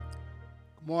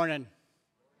Morning.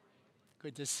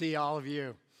 Good to see all of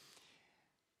you.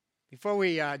 Before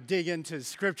we dig into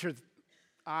Scripture,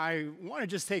 I want to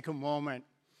just take a moment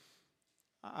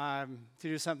to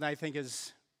do something I think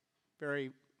is very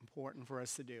important for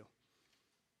us to do.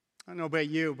 I don't know about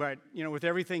you, but with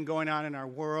everything going on in our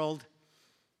world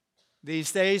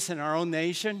these days in our own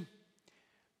nation,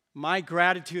 my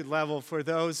gratitude level for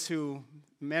those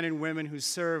men and women who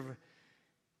serve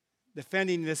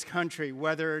defending this country,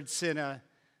 whether it's in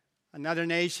another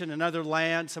nation, another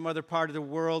land, some other part of the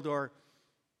world, or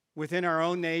within our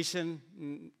own nation,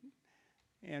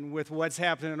 and with what's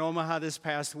happened in Omaha this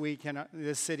past week and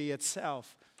this city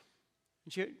itself.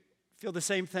 Did you feel the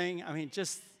same thing? I mean,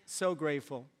 just so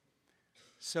grateful.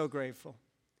 So grateful.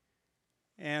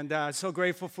 And so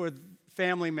grateful for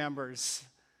family members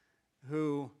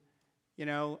who,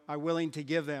 are willing to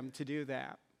give them to do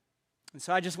that. And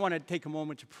so I just want to take a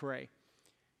moment to pray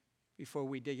before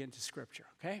we dig into Scripture,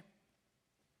 okay?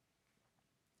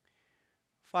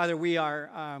 Father, we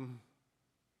are,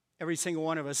 every single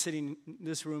one of us sitting in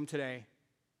this room today,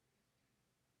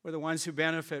 we're the ones who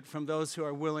benefit from those who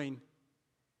are willing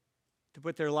to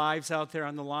put their lives out there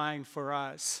on the line for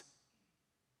us.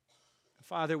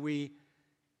 Father, we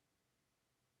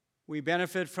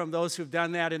benefit from those who've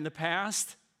done that in the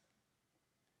past.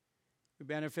 We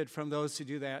benefit from those who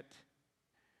do that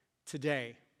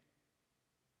today.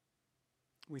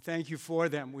 We thank you for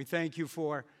them. We thank you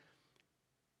for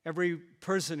every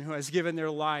person who has given their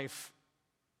life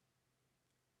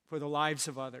for the lives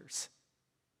of others.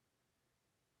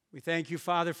 We thank you,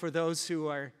 Father, for those who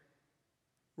are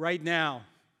right now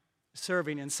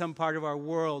serving in some part of our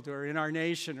world or in our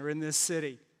nation or in this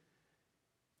city,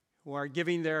 who are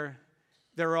giving their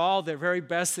all, their very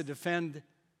best to defend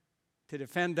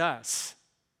us.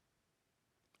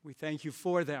 We thank you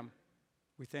for them.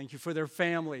 We thank you for their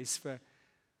families, for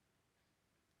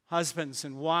husbands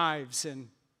and wives and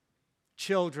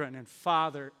children and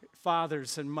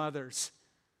fathers and mothers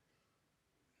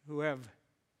who have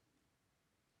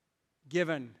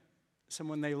given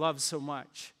someone they love so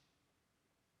much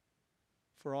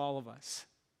for all of us.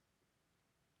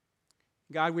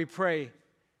 God, we pray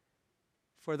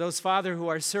for those, Father, who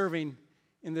are serving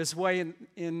in this way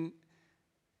in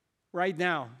right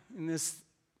now, in this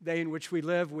day in which we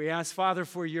live. We ask, Father,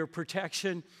 for your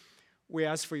protection. We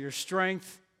ask for your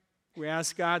strength. We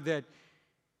ask, God, that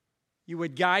you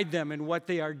would guide them in what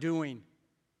they are doing.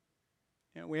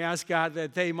 And we ask, God,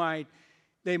 that they might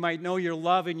know your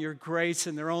love and your grace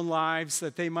in their own lives,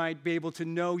 that they might be able to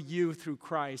know you through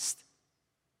Christ.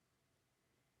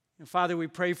 And Father, we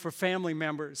pray for family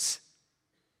members.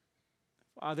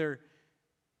 Father,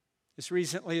 as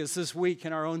recently as this week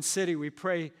in our own city, we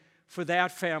pray for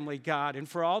that family, God, and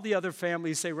for all the other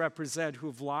families they represent who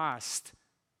have lost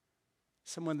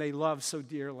someone they love so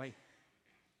dearly.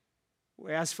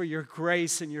 We ask for your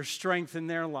grace and your strength in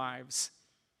their lives.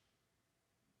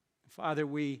 Father,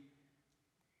 we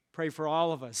pray for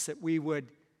all of us that we would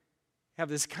have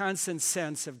this constant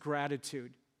sense of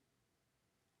gratitude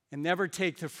and never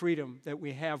take the freedom that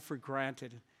we have for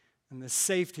granted and the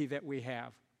safety that we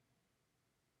have,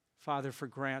 Father, for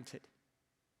granted.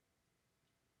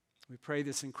 We pray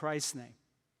this in Christ's name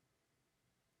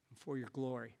and for your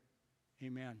glory.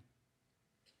 Amen.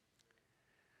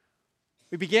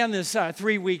 We began this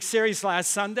 3-week series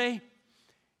last Sunday.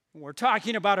 We're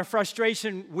talking about a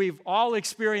frustration we've all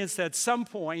experienced at some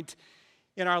point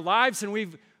in our lives,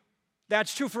 and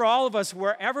that's true for all of us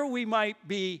wherever we might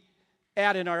be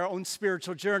at in our own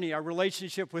spiritual journey, our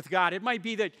relationship with God. It might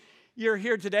be that you're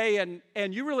here today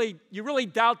and you really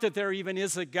doubt that there even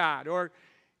is a God, or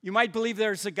you might believe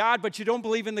there's a God, but you don't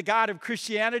believe in the God of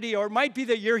Christianity, or it might be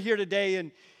that you're here today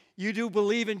and you do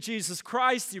believe in Jesus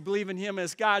Christ, you believe in Him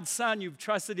as God's Son, you've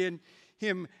trusted in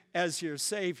Him as your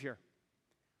Savior.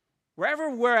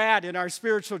 Wherever we're at in our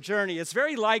spiritual journey, it's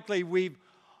very likely we've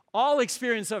all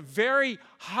experienced a very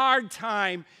hard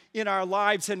time in our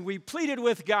lives, and we pleaded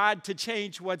with God to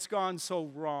change what's gone so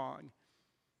wrong.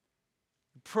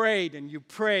 You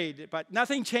prayed, but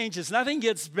nothing changes, nothing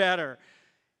gets better.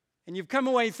 And you've come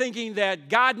away thinking that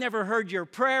God never heard your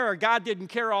prayer, or God didn't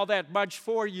care all that much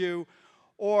for you,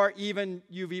 or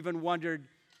you've even wondered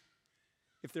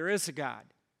if there is a God.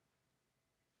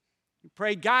 You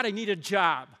prayed, God, I need a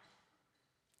job.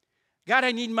 God,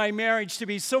 I need my marriage to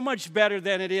be so much better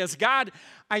than it is. God,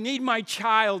 I need my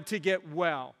child to get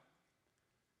well.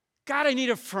 God, I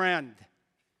need a friend.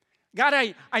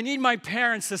 God, I need my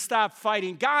parents to stop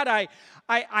fighting. God,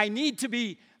 I need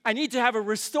to have a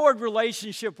restored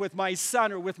relationship with my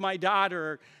son or with my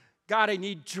daughter. God, I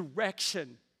need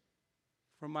direction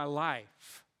for my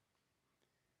life.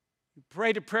 You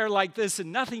pray a prayer like this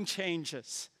and nothing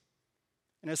changes.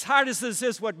 And as hard as this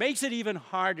is, what makes it even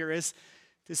harder is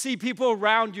to see people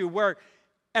around you where,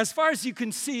 as far as you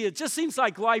can see, it just seems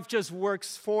like life just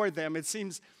works for them. It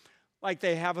seems like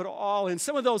they have it all. And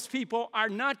some of those people are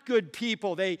not good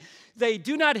people. They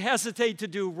do not hesitate to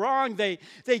do wrong. They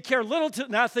care little to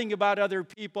nothing about other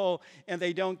people, and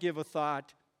they don't give a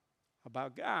thought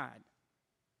about God.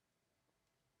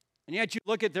 And yet you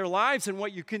look at their lives, and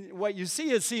what you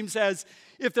see, it seems as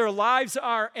if their lives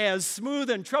are as smooth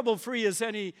and trouble-free as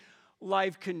any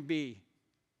life can be.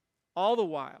 All the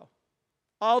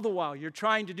while, you're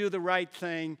trying to do the right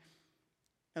thing,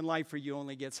 and life for you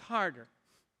only gets harder.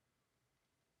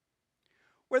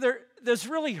 Where this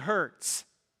really hurts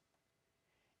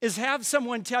is have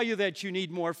someone tell you that you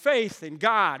need more faith in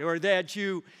God, or that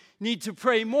you need to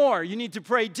pray more, you need to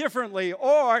pray differently,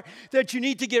 or that you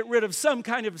need to get rid of some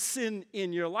kind of sin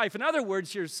in your life. In other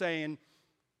words, you're saying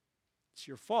it's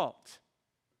your fault.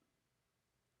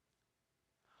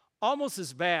 Almost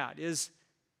as bad is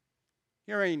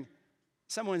hearing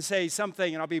someone say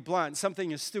something, and I'll be blunt,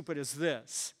 something as stupid as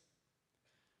this.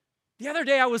 The other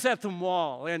day I was at the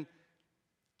mall, and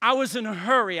I was in a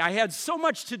hurry. I had so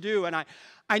much to do, and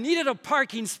I needed a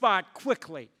parking spot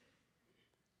quickly.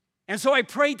 And so I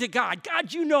prayed to God.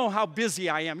 God, you know how busy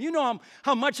I am. You know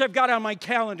how much I've got on my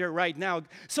calendar right now.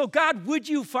 So God, would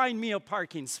you find me a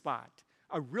parking spot?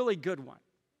 A really good one.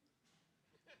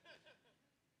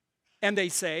 And they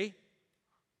say,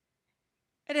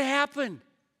 it happened.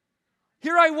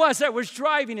 Here I was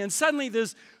driving, and suddenly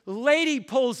this lady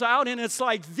pulls out, and it's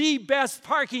like the best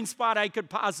parking spot I could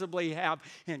possibly have.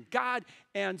 And God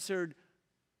answered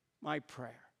my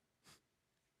prayer.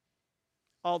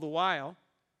 All the while,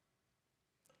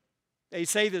 they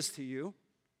say this to you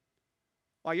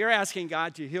while you're asking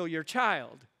God to heal your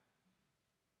child,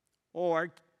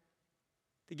 or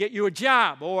to get you a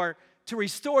job, or to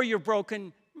restore your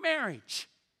broken marriage.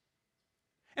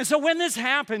 And so when this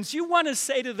happens, you want to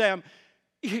say to them,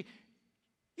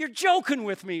 you're joking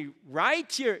with me,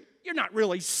 right? You're not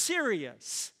really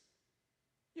serious.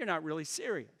 You're not really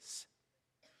serious.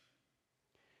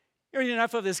 Hearing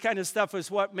enough of this kind of stuff is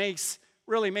what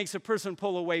really makes a person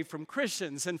pull away from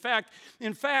Christians. In fact,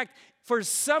 for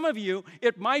some of you,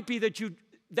 it might be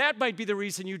that might be the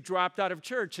reason you dropped out of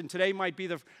church, and today might be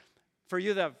for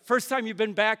you the first time you've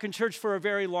been back in church for a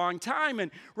very long time,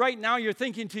 and right now you're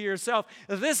thinking to yourself,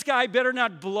 this guy better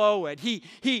not blow it.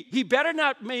 He better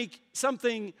not make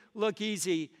something look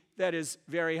easy that is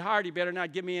very hard. He better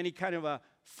not give me any kind of a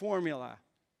formula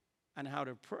on how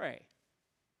to pray.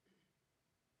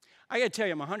 I got to tell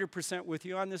you, I'm 100% with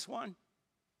you on this one.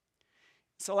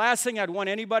 It's the last thing I'd want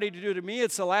anybody to do to me.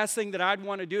 It's the last thing that I'd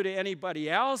want to do to anybody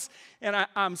else. And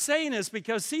I'm saying this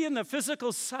because seeing the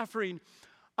physical suffering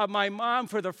of my mom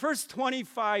for the first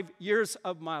 25 years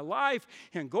of my life,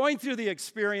 and going through the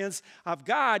experience of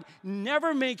God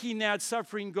never making that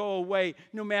suffering go away,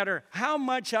 no matter how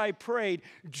much I prayed,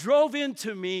 drove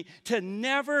into me to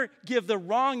never give the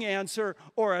wrong answer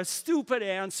or a stupid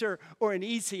answer or an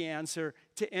easy answer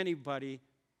to anybody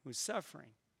who's suffering.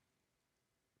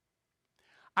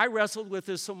 I wrestled with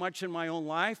this so much in my own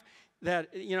life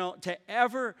that, to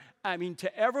ever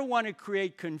want to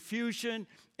create confusion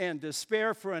and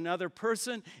despair for another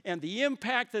person, and the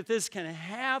impact that this can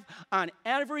have on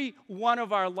every one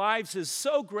of our lives is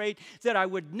so great that I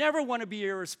would never want to be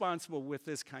irresponsible with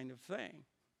this kind of thing.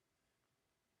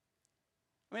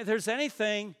 If there's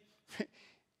anything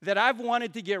that I've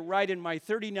wanted to get right in my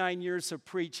 39 years of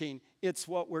preaching, it's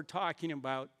what we're talking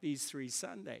about these 3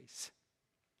 Sundays.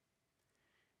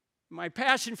 My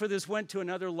passion for this went to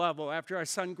another level after our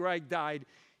son Greg died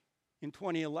in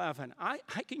 2011. I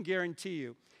can guarantee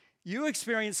you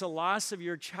experience the loss of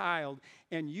your child,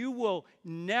 and you will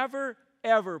never,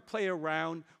 ever play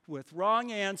around with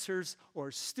wrong answers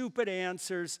or stupid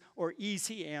answers or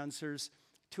easy answers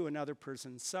to another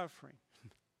person's suffering.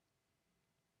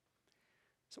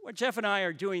 So what Jeff and I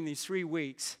are doing these 3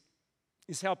 weeks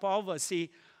is help all of us see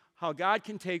how God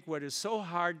can take what is so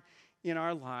hard in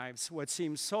our lives, what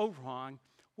seems so wrong,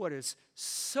 what is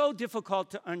so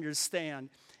difficult to understand,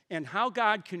 and how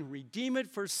God can redeem it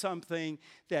for something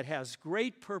that has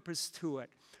great purpose to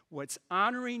it, what's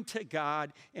honoring to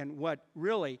God, and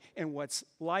what's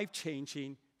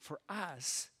life-changing for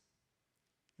us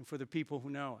and for the people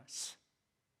who know us.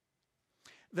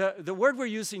 The word we're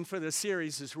using for this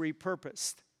series is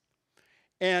repurposed,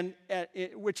 and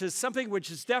which is something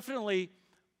which is definitely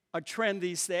a trend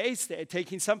these days,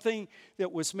 taking something that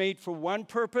was made for one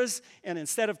purpose, and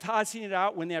instead of tossing it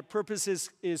out when that purpose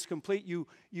is complete, you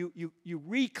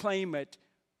reclaim it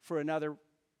for another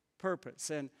purpose.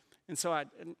 And And so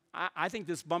I think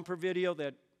this bumper video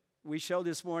that we showed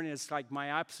this morning is like my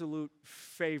absolute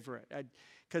favorite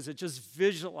because it just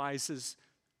visualizes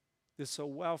this so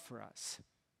well for us.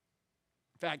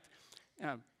 In fact,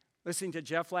 listening to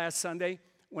Jeff last Sunday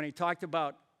when he talked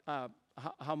about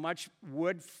how much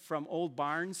wood from old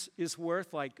barns is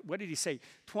worth, like, what did he say,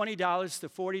 $20 to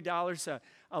 $40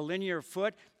 a linear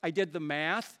foot? I did the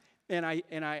math, and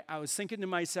I was thinking to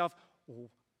myself,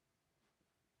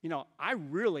 you know, I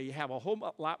really have a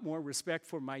whole lot more respect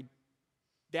for my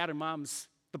dad and mom's,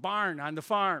 the barn on the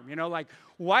farm. You know, like,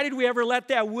 why did we ever let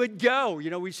that wood go?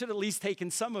 You know, we should have at least taken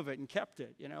some of it and kept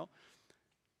it, you know.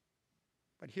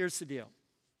 But here's the deal.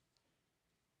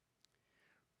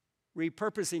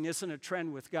 Repurposing isn't a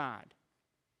trend with God.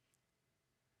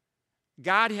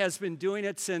 God has been doing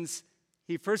it since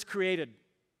he first created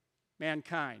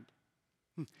mankind.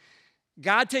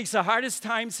 God takes the hardest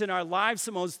times in our lives,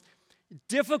 the most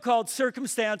difficult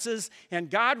circumstances, and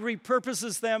God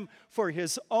repurposes them for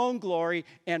his own glory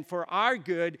and for our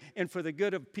good and for the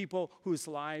good of people whose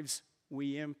lives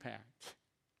we impact.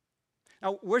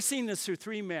 Now, we're seeing this through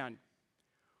three men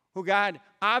who God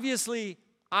obviously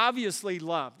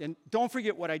loved. And don't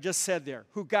forget what I just said there.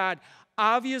 Who God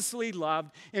obviously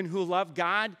loved and who loved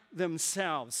God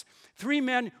themselves. Three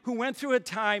men who went through a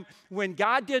time when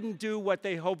God didn't do what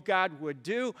they hoped God would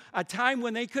do. A time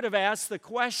when they could have asked the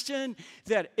question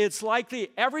that it's likely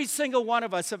every single one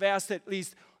of us have asked at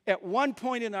least at one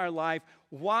point in our life,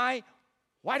 why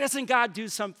doesn't God do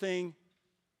something,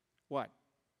 what,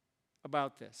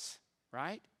 about this,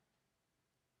 right?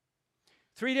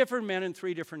 Three different men in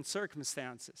three different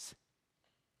circumstances.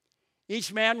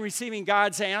 Each man receiving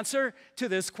God's answer to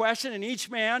this question, and each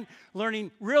man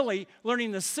learning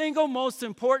the single most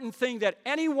important thing that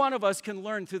any one of us can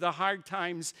learn through the hard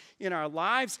times in our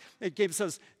lives. It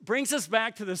brings us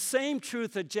back to the same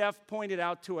truth that Jeff pointed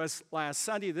out to us last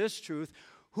Sunday, this truth: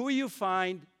 who you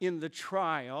find in the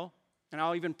trial, and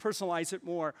I'll even personalize it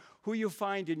more, who you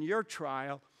find in your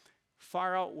trial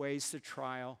far outweighs the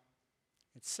trial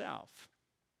itself.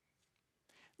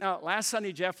 Now, last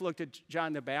Sunday, Jeff looked at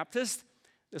John the Baptist.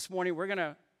 This morning, we're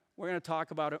gonna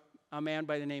talk about a man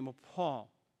by the name of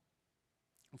Paul.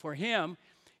 For him,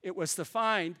 it was to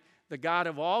find the God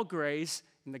of all grace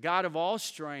and the God of all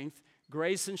strength,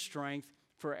 grace and strength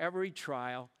for every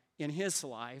trial in his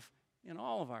life, in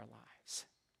all of our lives.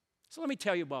 So let me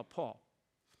tell you about Paul.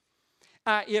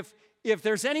 If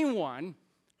there's anyone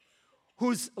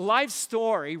whose life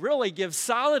story really gives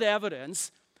solid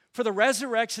evidence for the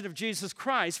resurrection of Jesus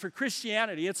Christ, for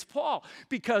Christianity, it's Paul,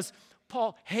 because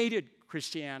Paul hated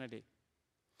Christianity.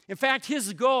 In fact,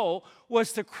 his goal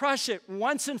was to crush it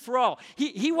once and for all.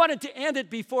 He wanted to end it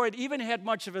before it even had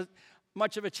much of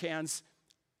a chance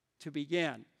to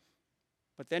begin.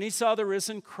 But then he saw the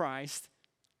risen Christ,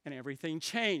 and everything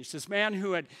changed. This man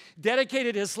who had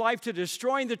dedicated his life to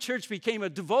destroying the church became a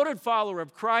devoted follower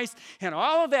of Christ, and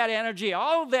all of that energy,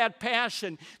 all of that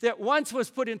passion that once was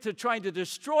put into trying to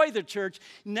destroy the church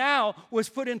now was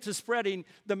put into spreading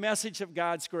the message of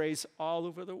God's grace all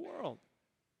over the world.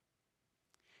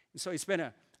 And so he spent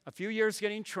a few years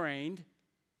getting trained.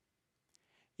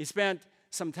 He spent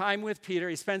some time with Peter.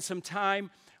 He spent some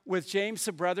time with James,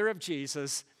 the brother of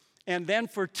Jesus. And then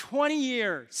for 20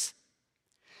 years,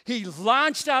 he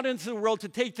launched out into the world to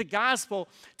take the gospel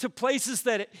to places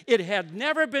that it had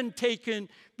never been taken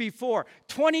before.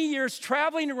 20 years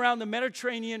traveling around the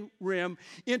Mediterranean rim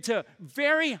into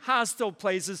very hostile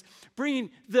places,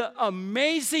 bringing the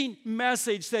amazing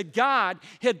message that God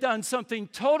had done something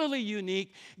totally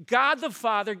unique. God the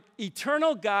Father,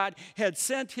 eternal God, had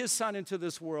sent his Son into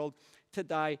this world to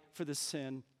die for the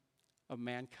sin of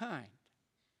mankind.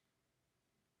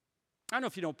 I don't know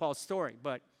if you know Paul's story,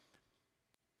 but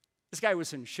this guy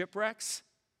was in shipwrecks.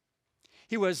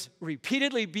 He was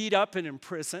repeatedly beat up and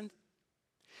imprisoned.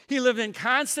 He lived in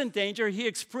constant danger. He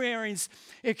experienced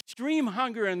extreme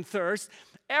hunger and thirst.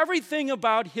 Everything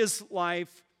about his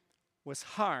life was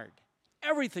hard.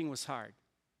 Everything was hard.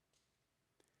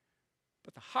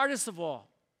 But the hardest of all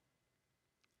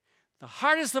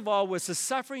was the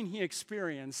suffering he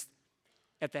experienced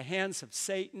at the hands of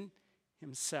Satan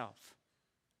himself.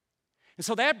 And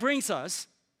so that brings us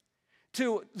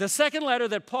to the second letter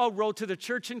that Paul wrote to the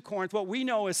church in Corinth, what we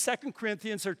know as 2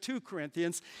 Corinthians or 2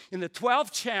 Corinthians, in the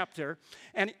 12th chapter,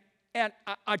 and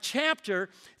a chapter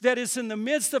that is in the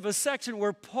midst of a section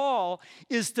where Paul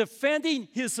is defending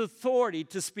his authority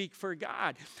to speak for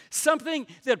God. Something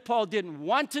that Paul didn't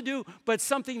want to do, but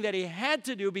something that he had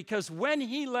to do, because when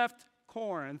he left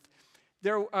Corinth,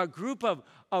 there were a group of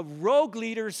rogue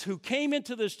leaders who came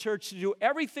into this church to do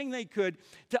everything they could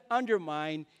to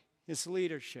undermine his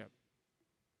leadership.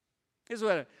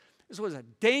 This was a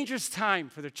dangerous time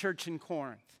for the church in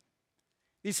Corinth.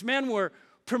 These men were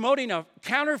promoting a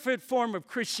counterfeit form of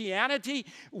Christianity,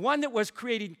 one that was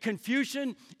creating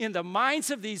confusion in the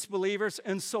minds of these believers.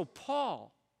 And so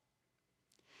Paul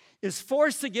is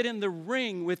forced to get in the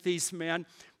ring with these men,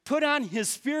 put on his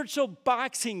spiritual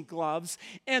boxing gloves,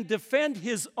 and defend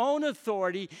his own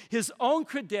authority, his own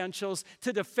credentials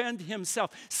to defend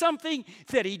himself. Something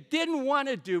that he didn't want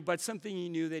to do, but something he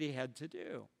knew that he had to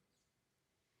do.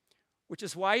 Which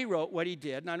is why he wrote what he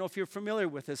did. And I don't know if you're familiar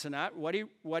with this or not, what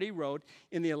he wrote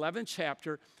in the 11th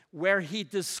chapter, where he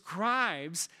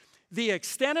describes the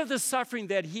extent of the suffering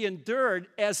that he endured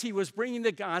as he was bringing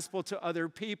the gospel to other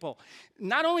people.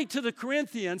 Not only to the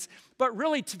Corinthians, but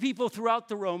really to people throughout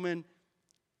the Roman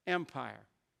Empire.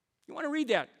 You want to read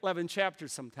that 11th chapter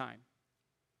sometime.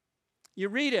 You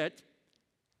read it,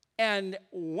 and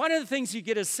one of the things you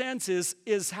get a sense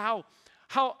is how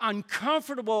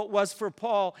uncomfortable it was for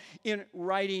Paul in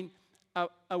writing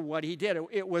what he did.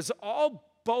 It was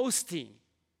all boasting.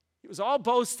 It was all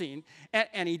boasting,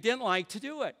 and he didn't like to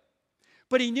do it.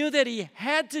 But he knew that he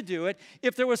had to do it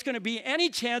if there was going to be any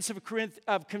chance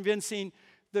of convincing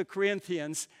the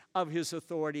Corinthians of his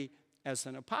authority as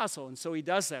an apostle. And so he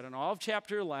does that in all of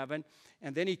chapter 11,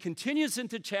 and then he continues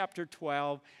into chapter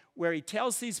 12, where he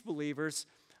tells these believers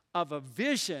of a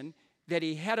vision that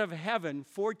he had of heaven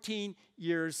 14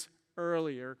 years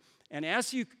earlier. And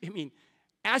as you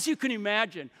can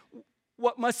imagine,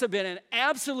 what must have been an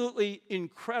absolutely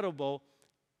incredible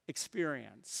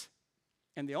experience.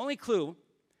 And the only clue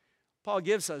Paul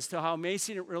gives us to how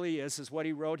amazing it really is what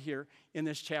he wrote here in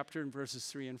this chapter in verses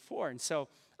 3 and 4. And so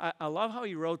I love how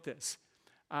he wrote this.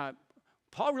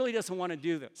 Paul really doesn't want to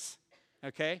do this,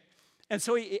 okay? And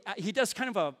so he does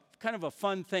kind of a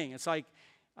fun thing. It's like,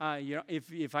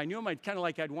 if I knew him,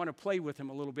 I'd want to play with him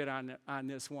a little bit on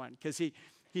this one, because he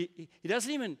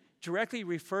doesn't even directly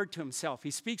refer to himself.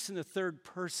 He speaks in the third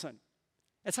person.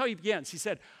 That's how he begins. He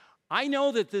said, I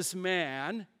know that this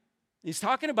man, he's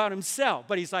talking about himself,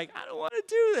 but he's like, I don't want to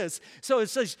do this. So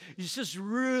he's just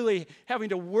really having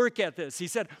to work at this. He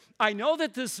said, I know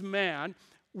that this man,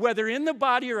 whether in the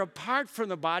body or apart from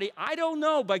the body, I don't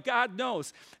know, but God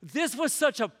knows. This was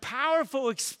such a powerful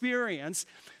experience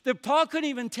that Paul couldn't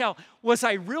even tell, was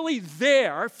I really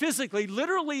there, physically,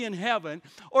 literally in heaven,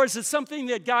 or is it something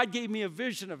that God gave me a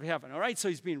vision of heaven? All right, so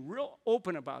he's being real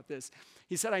open about this.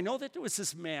 He said, I know that there was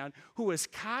this man who was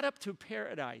caught up to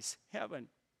paradise, heaven,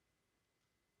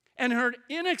 and heard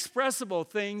inexpressible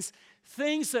things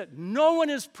that no one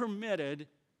is permitted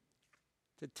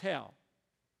to tell.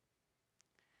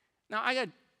 Now, I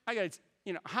got,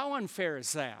 how unfair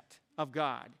is that of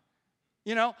God?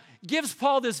 Gives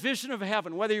Paul this vision of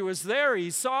heaven, whether he was there or he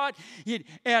saw it.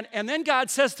 And then God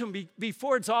says to him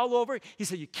before it's all over, he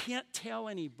said, you can't tell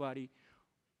anybody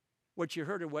what you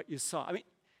heard or what you saw. I mean,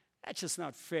 that's just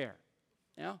not fair.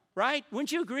 Right?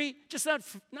 Wouldn't you agree? Just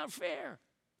not fair.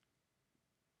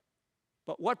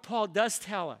 But what Paul does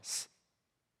tell us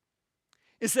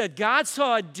is that God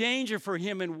saw a danger for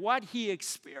him in what he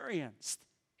experienced.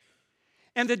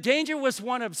 And the danger was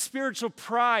one of spiritual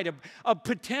pride, of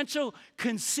potential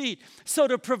conceit. So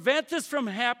to prevent this from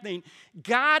happening,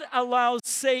 God allows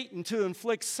Satan to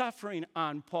inflict suffering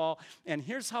on Paul. And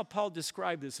here's how Paul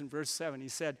described this in verse 7. He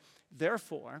said,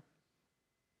 therefore,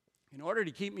 in order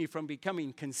to keep me from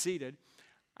becoming conceited,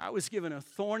 I was given a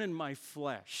thorn in my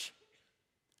flesh,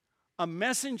 a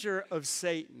messenger of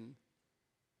Satan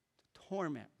to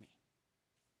torment me.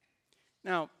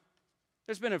 Now,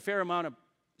 there's been a fair amount of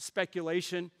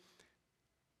speculation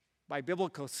by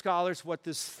biblical scholars what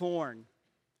this thorn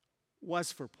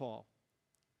was for Paul.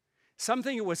 Some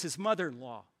think it was his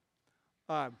mother-in-law.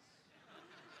 Okay.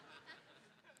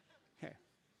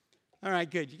 All right,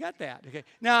 good. You got that. Okay.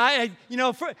 Now,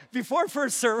 before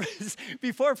first service,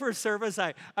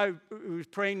 I was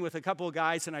praying with a couple of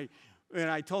guys, and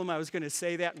I told them I was going to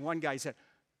say that, and one guy said,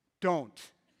 "Don't."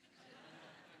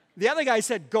 The other guy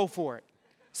said, "Go for it."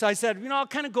 So I said, I'll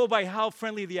kind of go by how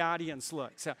friendly the audience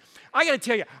looks. So I got to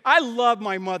tell you, I love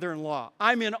my mother-in-law.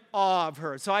 I'm in awe of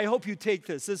her. So I hope you take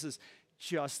this. This is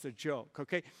just a joke,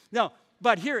 okay? No,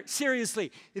 but here,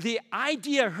 seriously, the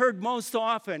idea heard most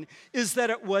often is that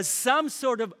it was some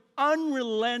sort of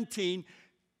unrelenting,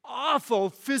 awful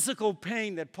physical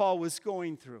pain that Paul was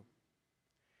going through.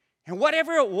 And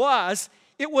whatever it was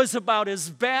about as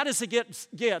bad as it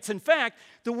gets. In fact,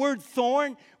 the word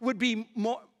thorn would be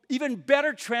even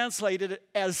better translated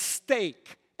as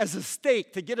a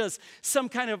stake, to get us some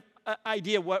kind of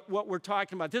idea what we're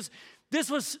talking about. This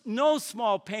was no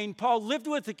small pain. Paul lived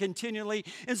with it continually,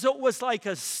 and so it was like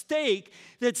a stake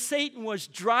that Satan was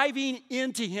driving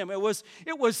into him. It was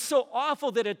so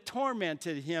awful that it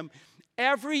tormented him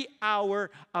every hour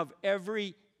of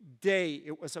every day.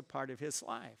 It was a part of his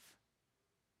life.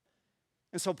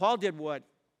 And so Paul did what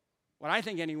I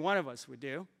think any one of us would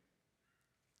do.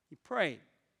 He prayed.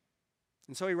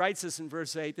 And so he writes this in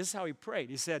verse 8. This is how he prayed.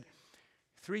 He said,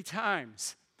 3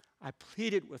 times I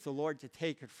pleaded with the Lord to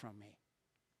take it from me.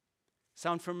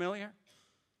 Sound familiar?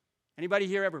 Anybody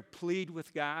here ever plead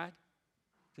with God?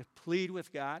 To plead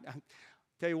with God? I'll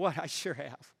tell you what, I sure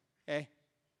have. Okay? In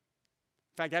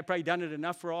fact, I've probably done it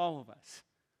enough for all of us.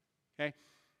 Okay?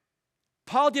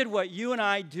 Paul did what you and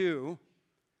I do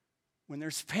when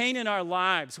there's pain in our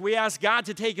lives. We ask God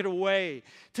to take it away,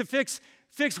 to fix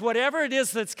whatever it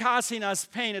is that's causing us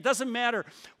pain. It doesn't matter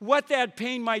what that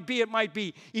pain might be. It might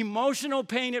be emotional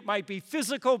pain. It might be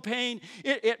physical pain.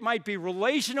 It might be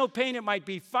relational pain. It might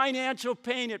be financial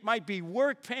pain. It might be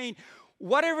work pain.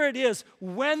 Whatever it is,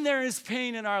 when there is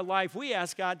pain in our life, we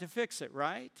ask God to fix it,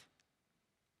 right?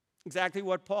 Exactly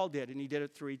what Paul did, and he did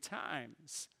it 3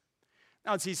 times.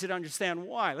 Now, it's easy to understand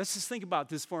why. Let's just think about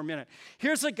this for a minute.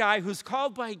 Here's a guy who's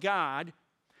called by God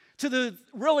to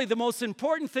really the most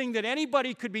important thing that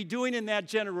anybody could be doing in that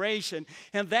generation,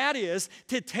 and that is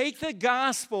to take the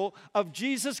gospel of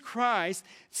Jesus Christ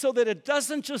so that it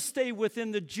doesn't just stay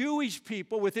within the Jewish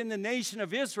people, within the nation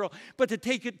of Israel, but to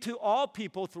take it to all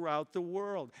people throughout the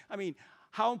world. I mean,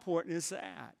 how important is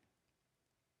that?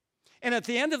 And at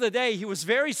the end of the day, he was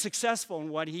very successful in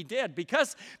what he did.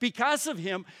 Because of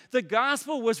him, the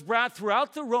gospel was brought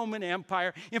throughout the Roman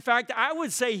Empire. In fact, I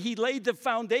would say he laid the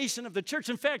foundation of the church.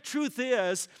 In fact, truth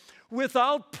is,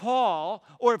 without Paul,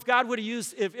 or if God would have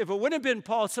used, if it wouldn't have been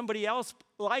Paul, somebody else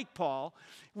like Paul,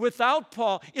 without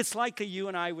Paul, it's likely you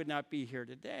and I would not be here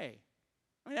today.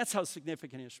 I mean, that's how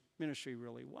significant his ministry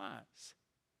really was.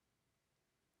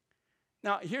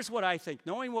 Now, here's what I think.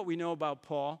 Knowing what we know about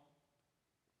Paul,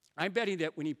 I'm betting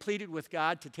that when he pleaded with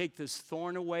God to take this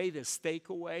thorn away, this stake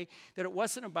away, that it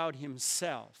wasn't about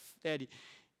himself, that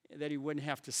he wouldn't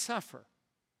have to suffer.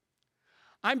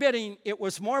 I'm betting it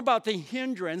was more about the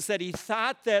hindrance that he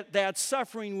thought that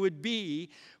suffering would be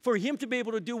for him to be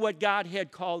able to do what God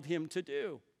had called him to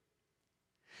do.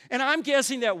 And I'm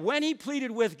guessing that when he pleaded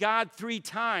with God 3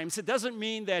 times, it doesn't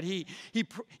mean that he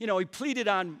pleaded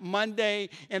on Monday,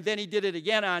 and then he did it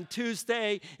again on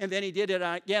Tuesday, and then he did it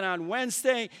again on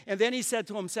Wednesday, and then he said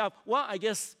to himself, well, I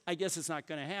guess it's not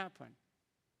going to happen.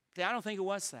 See, I don't think it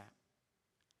was that.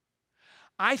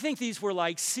 I think these were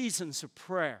like seasons of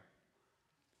prayer.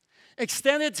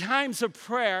 Extended times of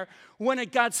prayer when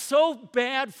it got so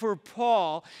bad for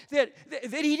Paul that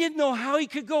he didn't know how he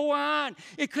could go on.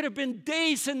 It could have been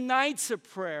days and nights of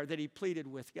prayer that he pleaded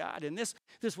with God. And this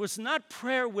was not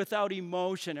prayer without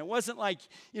emotion. It wasn't like,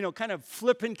 kind of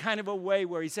flippant kind of a way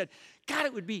where he said, God,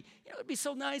 it would be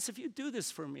so nice if you'd do this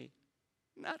for me.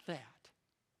 Not that.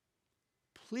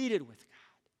 Pleaded with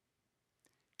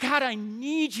God. God, I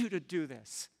need you to do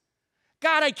this.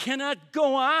 God, I cannot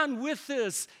go on with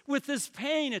this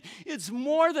pain. It's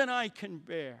more than I can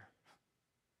bear.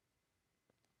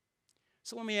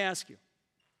 So let me ask you,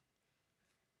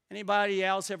 anybody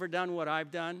else ever done what I've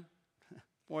done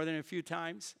more than a few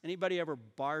times? Anybody ever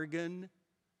bargain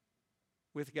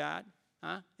with God?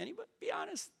 Huh? Anybody? Be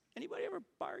honest. Anybody ever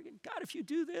bargain? God, if you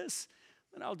do this,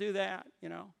 then I'll do that,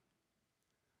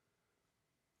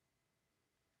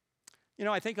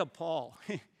 I think of Paul.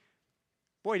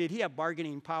 Boy, did he have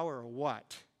bargaining power or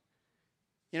what?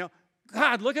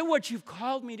 God, look at what you've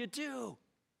called me to do.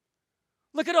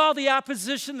 Look at all the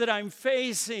opposition that I'm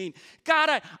facing.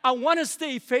 God, I want to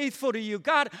stay faithful to you.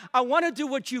 God, I want to do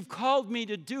what you've called me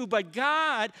to do. But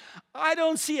God, I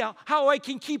don't see how I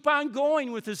can keep on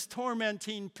going with this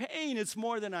tormenting pain. It's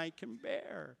more than I can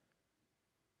bear.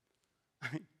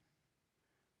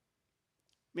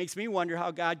 Makes me wonder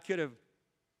how God could have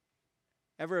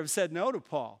ever have said no to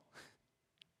Paul.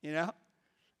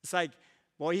 It's like,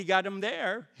 well, he got him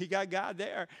there. He got God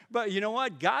there. But you know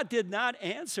what? God did not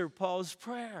answer Paul's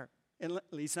prayer. At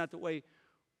least not the way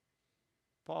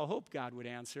Paul hoped God would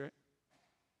answer it.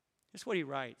 Here's what he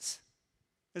writes.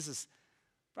 This is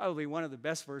probably one of the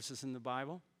best verses in the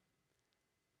Bible.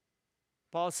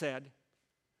 Paul said,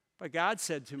 but God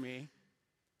said to me,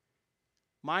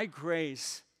 my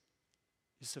grace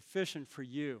is sufficient for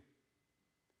you.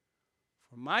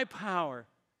 For my power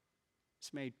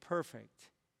is made perfect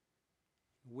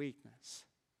in weakness.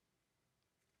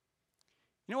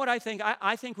 You know what I think?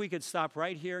 I think we could stop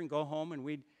right here and go home and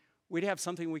we'd have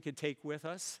something we could take with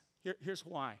us. Here's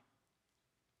why.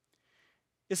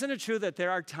 Isn't it true that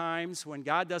there are times when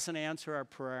God doesn't answer our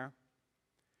prayer?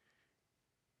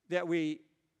 That we're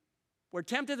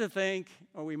tempted to think,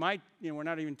 or we might, we're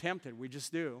not even tempted, we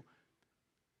just do,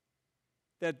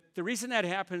 that the reason that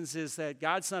happens is that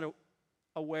God's not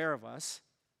aware of us,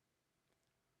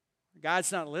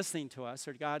 God's not listening to us,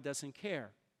 or God doesn't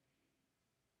care.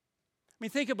 I mean,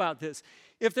 think about this.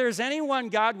 If there's anyone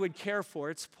God would care for,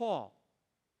 it's Paul.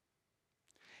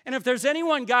 And if there's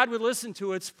anyone God would listen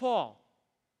to, it's Paul.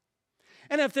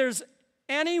 And if there's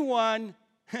anyone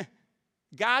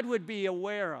God would be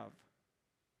aware of,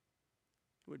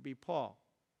 it would be Paul.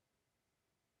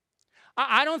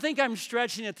 I don't think I'm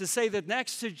stretching it to say that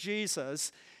next to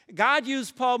Jesus, God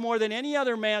used Paul more than any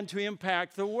other man to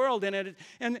impact the world. And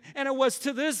it was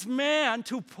to this man,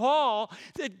 to Paul,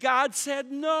 that God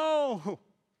said, no.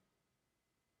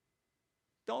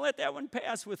 Don't let that one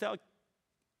pass without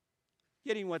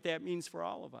getting what that means for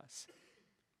all of us.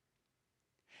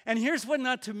 And here's what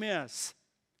not to miss.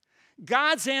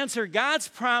 God's answer, God's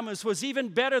promise was even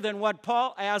better than what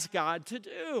Paul asked God to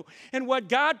do. And what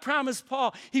God promised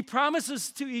Paul, he promises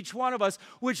to each one of us,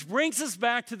 which brings us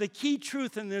back to the key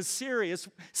truth in this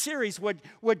series.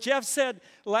 What Jeff said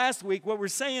last week, what we're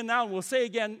saying now, and we'll say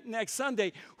again next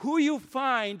Sunday, who you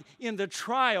find in the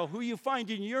trial, who you find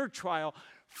in your trial,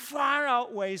 far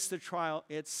outweighs the trial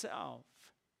itself.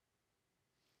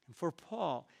 And for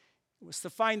Paul, it was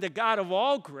to find the God of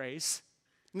all grace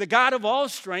and the God of all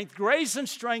strength, grace and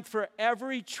strength for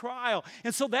every trial.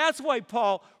 And so that's why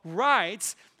Paul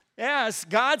writes, as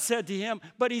God said to him,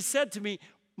 but he said to me,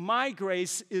 my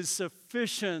grace is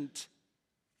sufficient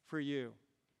for you.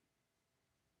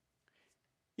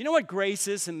 You know what grace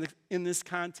is in this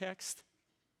context?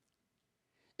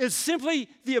 It's simply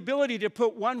the ability to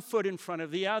put one foot in front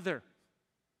of the other.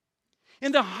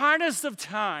 In the hardest of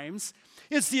times,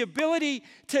 it's the ability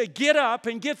to get up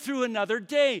and get through another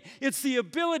day. It's the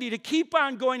ability to keep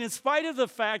on going in spite of the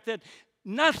fact that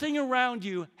nothing around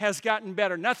you has gotten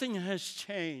better. Nothing has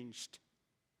changed.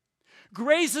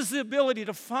 Grace is the ability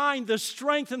to find the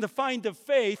strength and to find the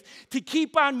faith to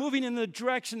keep on moving in the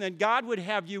direction that God would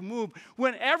have you move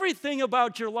when everything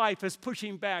about your life is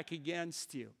pushing back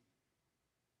against you.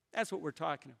 That's what we're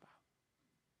talking about.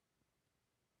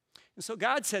 And so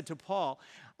God said to Paul,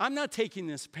 I'm not taking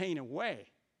this pain away,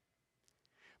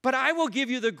 but I will give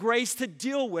you the grace to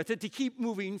deal with it, to keep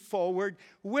moving forward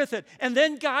with it. And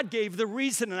then God gave the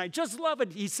reason, and I just love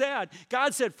it.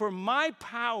 God said, for my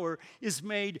power is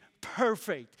made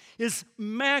perfect, is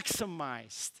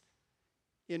maximized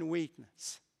in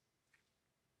weakness.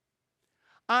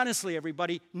 Honestly,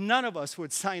 everybody, none of us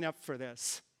would sign up for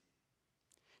this.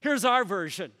 Here's our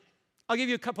version. I'll give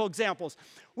you a couple examples.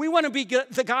 We want to be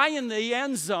the guy in the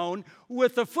end zone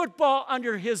with the football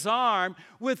under his arm,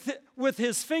 with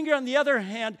his finger on the other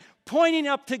hand, pointing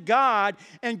up to God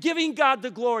and giving God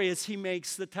the glory as he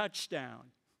makes the touchdown.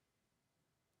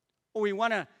 Or we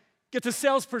want to get the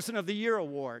Salesperson of the Year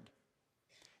award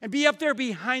and be up there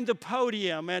behind the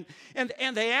podium, and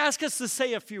they ask us to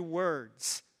say a few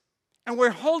words. And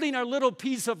we're holding our little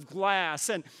piece of glass,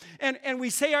 and we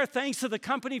say our thanks to the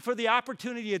company for the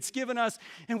opportunity it's given us,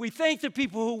 and we thank the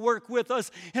people who work with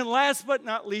us, and last but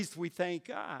not least, we thank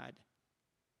God.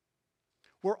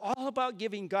 We're all about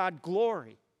giving God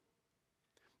glory,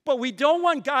 but we don't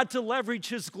want God to leverage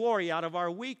his glory out of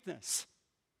our weakness.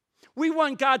 We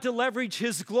want God to leverage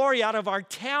his glory out of our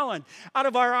talent, out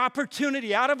of our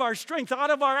opportunity, out of our strength, out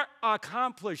of our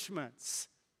accomplishments.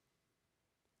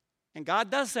 And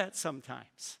God does that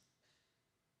sometimes.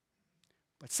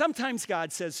 But sometimes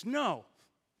God says, no,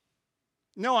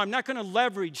 I'm not going to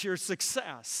leverage your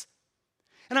success.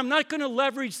 And I'm not going to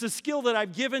leverage the skill that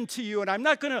I've given to you. And I'm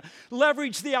not going to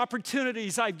leverage the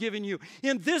opportunities I've given you.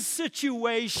 In this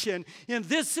situation,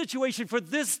 for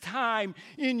this time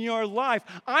in your life,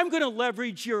 I'm going to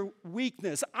leverage your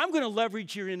weakness. I'm going to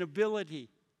leverage your inability.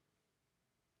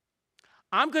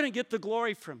 I'm going to get the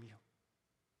glory from you.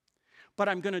 But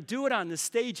I'm going to do it on the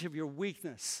stage of your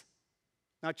weakness,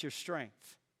 not your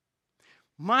strength.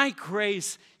 My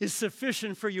grace is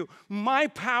sufficient for you. My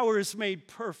power is made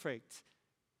perfect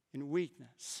in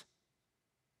weakness.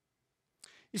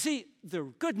 You see, the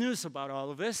good news about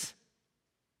all of this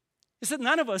is that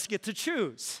none of us get to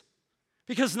choose,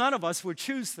 because none of us would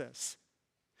choose this.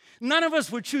 None of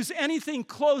us would choose anything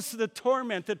close to the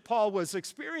torment that Paul was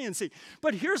experiencing.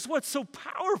 But here's what's so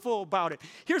powerful about it.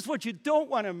 Here's what you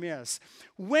don't want to miss.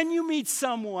 When you meet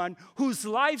someone whose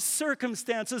life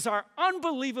circumstances are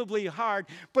unbelievably hard,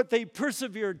 but they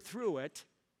persevered through it,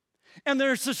 And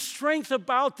there's a strength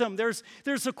about them. There's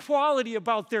a quality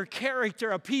about their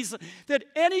character, a piece that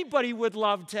anybody would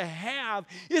love to have.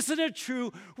 Isn't it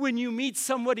true when you meet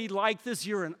somebody like this,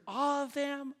 you're in awe of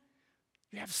them?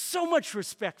 You have so much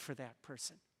respect for that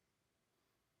person.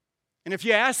 And if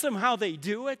you ask them how they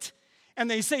do it, and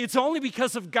they say it's only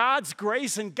because of God's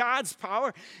grace and God's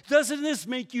power, doesn't this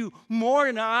make you more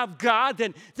in awe of God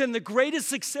than the greatest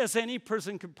success any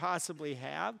person could possibly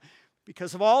have?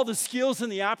 Because of all the skills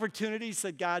and the opportunities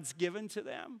that God's given to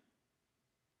them?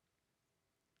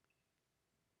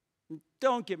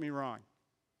 Don't get me wrong.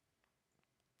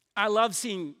 I love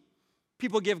seeing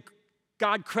people give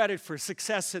God credit for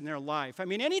success in their life. I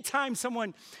mean, anytime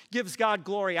someone gives God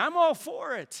glory, I'm all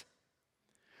for it.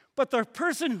 But the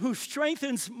person who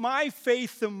strengthens my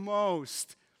faith the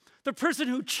most, the person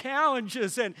who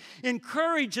challenges and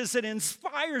encourages and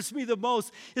inspires me the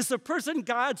most is the person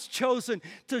God's chosen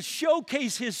to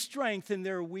showcase his strength in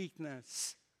their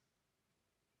weakness.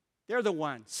 They're the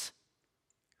ones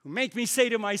who make me say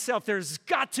to myself, there's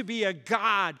got to be a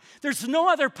God. There's no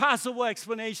other possible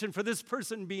explanation for this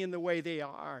person being the way they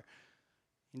are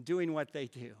and doing what they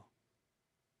do.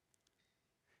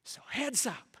 So heads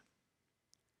up.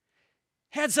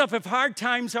 Heads up if hard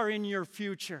times are in your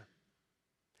future.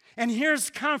 And here's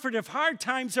comfort if hard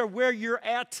times are where you're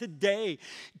at today.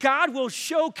 God will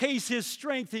showcase his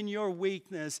strength in your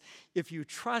weakness if you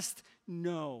trust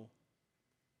no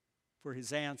for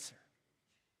his answer.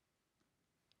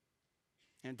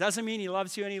 And it doesn't mean he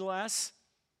loves you any less.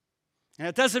 And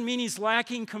it doesn't mean he's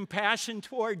lacking compassion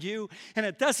toward you. And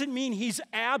it doesn't mean he's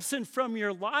absent from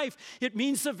your life. It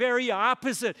means the very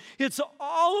opposite. It's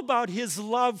all about his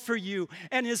love for you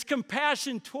and his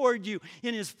compassion toward you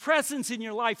and his presence in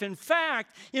your life. In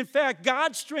fact,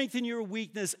 God's strength in your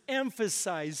weakness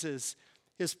emphasizes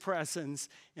his presence.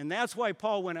 And that's why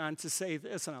Paul went on to say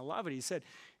this, and I love it. He said,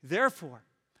 therefore,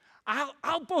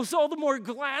 I'll boast all the more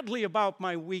gladly about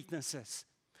my weaknesses,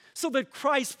 so that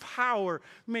Christ's power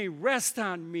may rest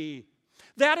on me.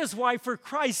 That is why, for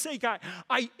Christ's sake,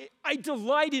 I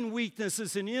delight in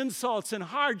weaknesses and insults and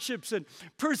hardships and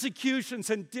persecutions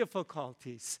and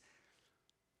difficulties.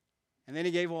 And then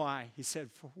he gave why. He said,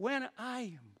 for when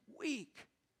I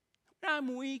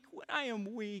am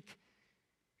weak,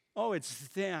 oh, it's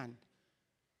then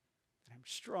that I'm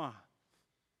strong.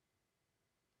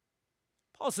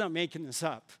 Paul's not making this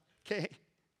up, okay?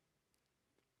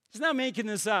 He's not making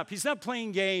this up. He's not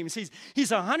playing games. He's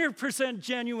 100%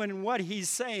 genuine in what he's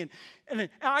saying. And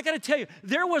I got to tell you,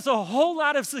 there was a whole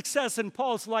lot of success in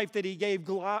Paul's life that he gave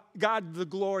God the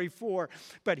glory for.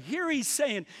 But here he's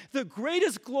saying, the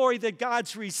greatest glory that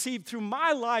God's received through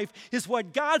my life is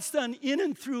what God's done in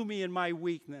and through me in my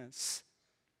weakness,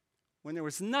 when there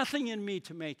was nothing in me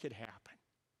to make it happen.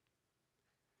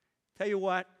 Tell you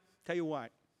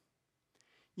what.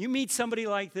 You meet somebody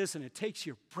like this and it takes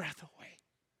your breath away.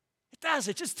 Does.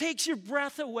 It just takes your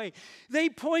breath away. They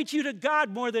point you to God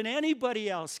more than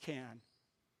anybody else can.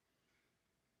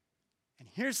 And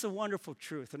here's the wonderful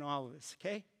truth in all of this,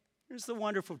 okay? Here's the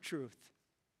wonderful truth.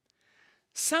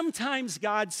 Sometimes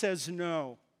God says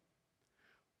no.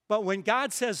 But when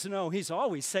God says no, he's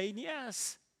always saying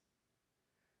yes.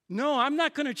 No, I'm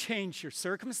not going to change your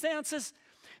circumstances.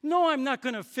 No, I'm not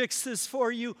going to fix this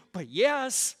for you. But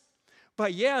yes,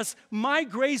 my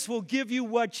grace will give you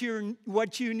what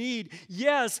you need.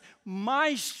 Yes,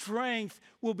 my strength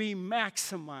will be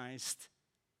maximized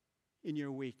in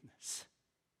your weakness.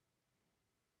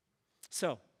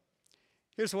 So,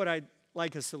 here's what I'd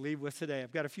like us to leave with today.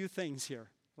 I've got a few things here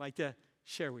I'd like to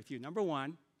share with you. Number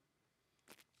one,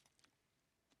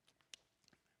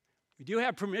 we do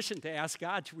have permission to ask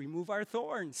God to remove our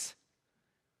thorns.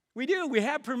 We do. We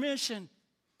have permission.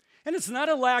 And it's not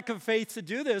a lack of faith to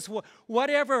do this,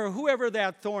 whatever or whoever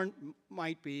that thorn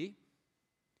might be.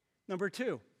 Number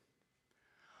two,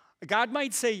 God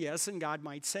might say yes and God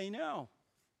might say no.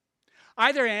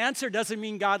 Either answer doesn't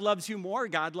mean God loves you more,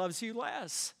 God loves you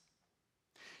less.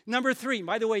 Number three,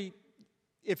 by the way,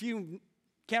 if you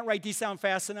can't write these down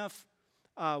fast enough,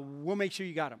 we'll make sure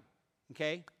you got them,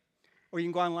 okay? Or you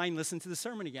can go online and listen to the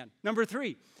sermon again. Number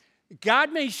three,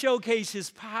 God may showcase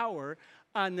his power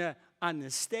on the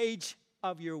stage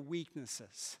of your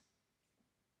weaknesses.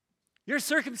 Your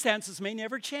circumstances may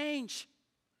never change.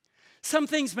 Some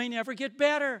things may never get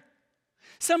better.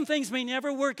 Some things may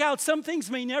never work out. Some things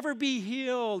may never be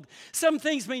healed. Some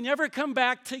things may never come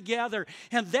back together.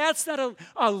 And that's not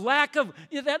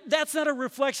that's not a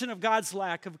reflection of God's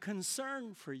lack of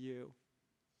concern for you.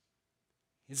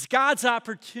 It's God's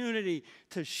opportunity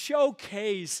to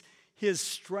showcase his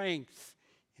strength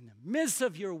in the midst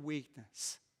of your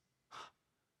weakness.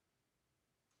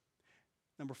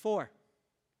 Number 4,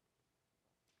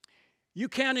 you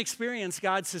can't experience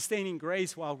God's sustaining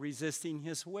grace while resisting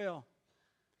His will.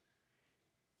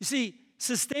 You see,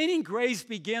 sustaining grace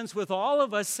begins with all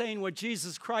of us saying what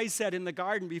Jesus Christ said in the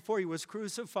garden before He was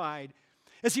crucified.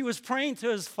 As He was praying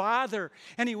to His Father,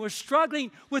 and He was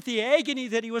struggling with the agony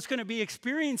that He was going to be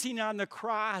experiencing on the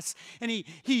cross. And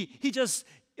he just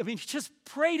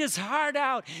prayed His heart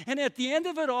out. And at the end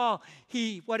of it all,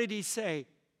 what did He say?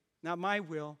 Not my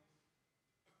will,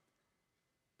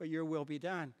 but your will be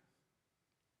done.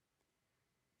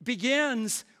 It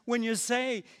begins when you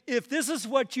say, if this is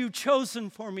what you've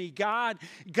chosen for me, God,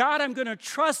 I'm going to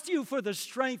trust you for the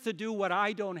strength to do what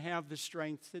I don't have the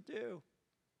strength to do.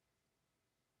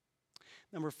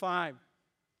 Number 5,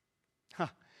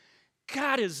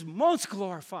 God is most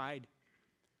glorified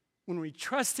when we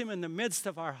trust Him in the midst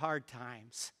of our hard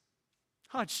times.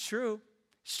 Oh, it's true.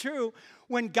 It's true.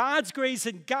 When God's grace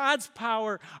and God's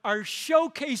power are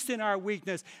showcased in our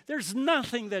weakness, there's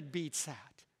nothing that beats that.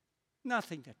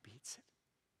 Nothing that beats it.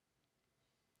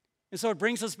 And so it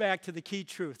brings us back to the key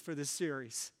truth for this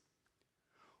series.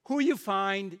 Who you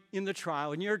find in the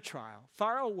trial, in your trial,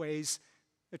 far outweighs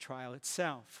the trial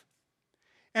itself.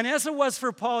 And as it was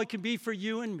for Paul, it can be for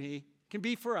you and me, it can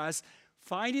be for us,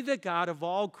 finding the God of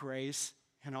all grace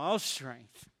and all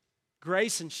strength,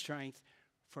 grace and strength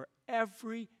for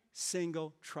every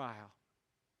single trial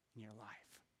in your life.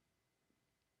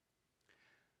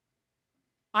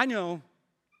 I know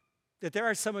that there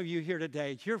are some of you here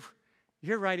today,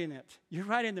 you're right in it. You're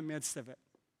right in the midst of it.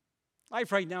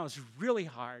 Life right now is really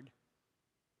hard.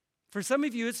 For some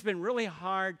of you, it's been really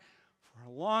hard for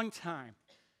a long time.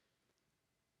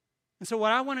 And so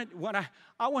I want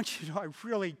you to know, I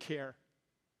really care.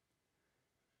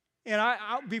 And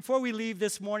before we leave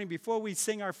this morning, before we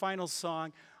sing our final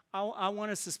song, I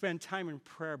want us to spend time in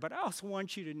prayer. But I also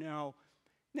want you to know,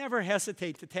 never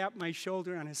hesitate to tap my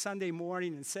shoulder on a Sunday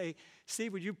morning and say,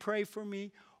 Steve, would you pray for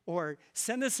me? Or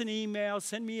send us an email,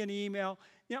 send me an email.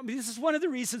 You know, this is one of the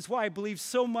reasons why I believe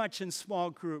so much in small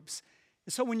groups.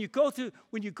 And so when you go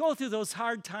through those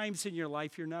hard times in your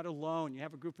life, you're not alone. You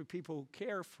have a group of people who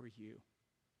care for you.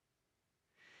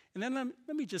 And then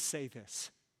let me just say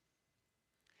this.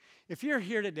 If you're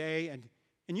here today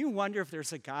and you wonder if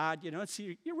there's a God,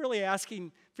 you're really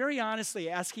asking, very honestly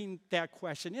asking that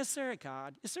question, is there a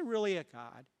God? Is there really a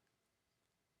God?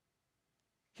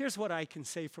 Here's what I can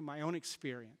say from my own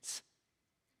experience.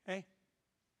 Okay?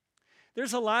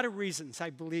 There's a lot of reasons I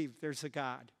believe there's a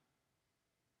God.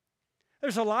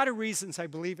 There's a lot of reasons I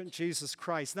believe in Jesus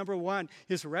Christ. Number 1,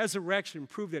 His resurrection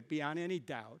proved it beyond any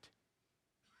doubt.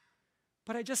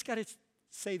 But I just got to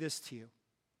say this to you.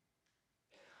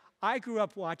 I grew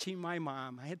up watching my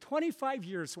mom. I had 25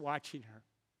 years watching her.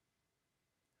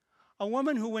 A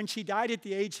woman who, when she died at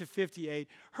the age of 58,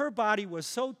 her body was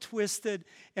so twisted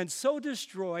and so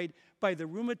destroyed by the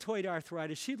rheumatoid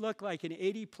arthritis, she looked like an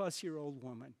 80-plus-year-old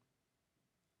woman.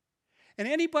 And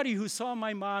anybody who saw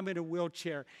my mom in a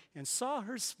wheelchair and saw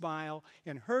her smile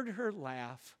and heard her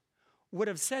laugh would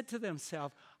have said to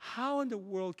themselves, how in the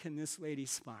world can this lady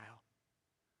smile?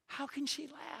 How can she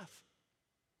laugh?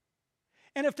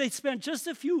 And if they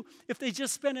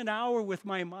just spent an hour with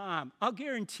my mom, I'll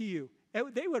guarantee you,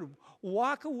 they would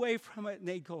walk away from it and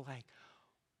they'd go like,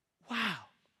 wow,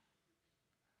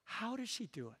 how does she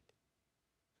do it?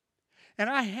 And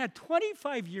I had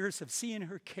 25 years of seeing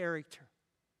her character,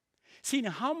 seeing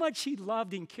how much she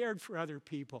loved and cared for other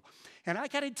people. And I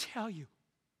got to tell you,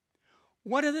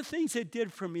 one of the things it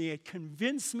did for me, it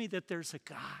convinced me that there's a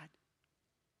God.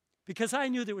 Because I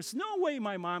knew there was no way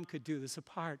my mom could do this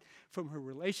apart from her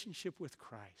relationship with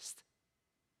Christ.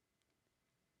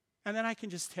 And then I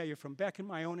can just tell you from Beck and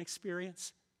my own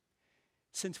experience,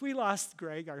 since we lost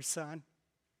Greg, our son,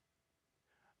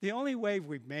 the only way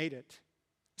we've made it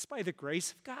is by the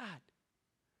grace of God.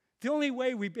 The only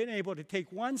way we've been able to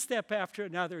take one step after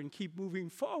another and keep moving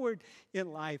forward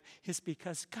in life is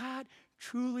because God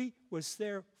truly was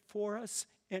there for us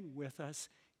and with us.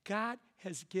 God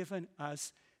has given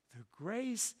us the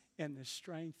grace and the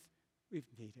strength we've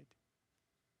needed.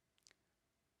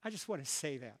 I just want to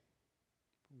say that.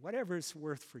 Whatever it's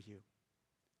worth for you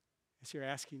as you're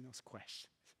asking those questions.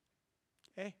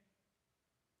 Okay?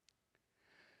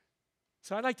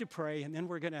 So I'd like to pray, and then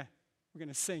we're gonna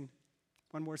sing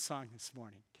one more song this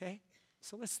morning, okay?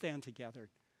 So let's stand together.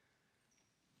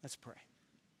 Let's pray.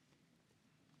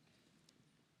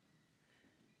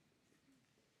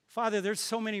 Father, there's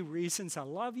so many reasons I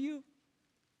love you.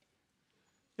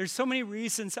 There's so many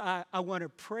reasons I want to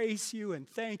praise you and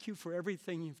thank you for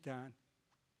everything you've done.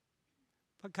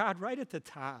 But God, right at the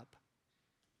top,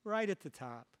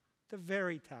 the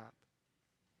very top,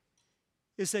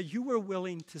 is that you were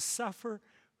willing to suffer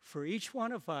for each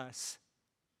one of us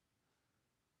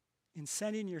in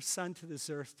sending your Son to this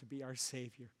earth to be our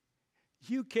Savior.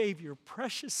 You gave your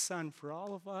precious Son for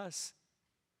all of us.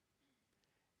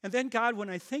 And then, God, when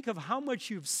I think of how much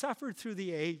you've suffered through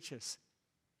the ages,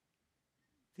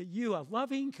 that you, a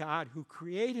loving God who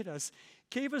created us,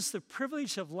 gave us the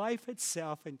privilege of life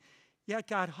itself. And yet,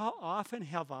 God, how often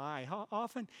have how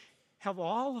often have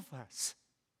all of us,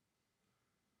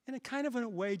 in a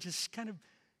way, just kind of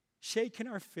shaken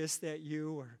our fist at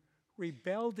you or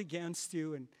rebelled against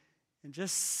you and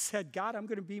just said, God, I'm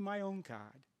going to be my own God.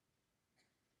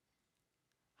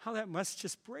 How that must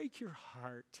just break your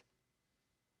heart.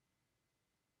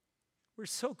 We're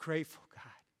so grateful, God,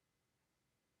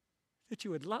 that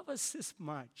you would love us this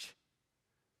much,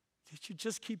 that you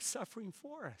just keep suffering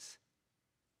for us.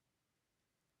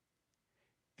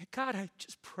 And God, I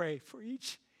just pray for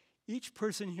each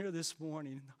person here this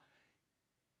morning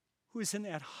who is in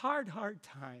that hard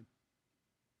time.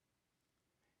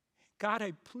 God,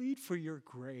 I plead for your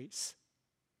grace.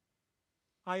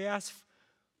 I ask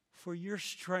for your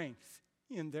strength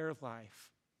in their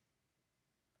life.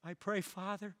 I pray,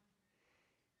 Father,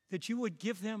 that you would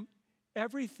give them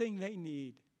everything they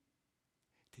need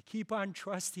to keep on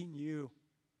trusting you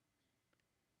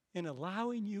and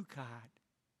allowing you, God,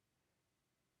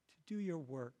 to do your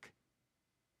work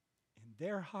in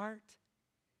their heart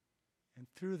and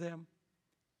through them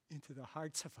into the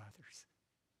hearts of others.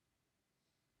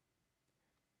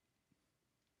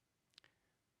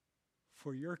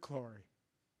 For your glory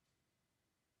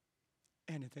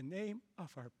and in the name of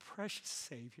our precious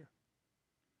Savior,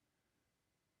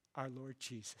 our Lord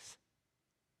Jesus.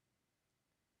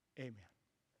 Amen.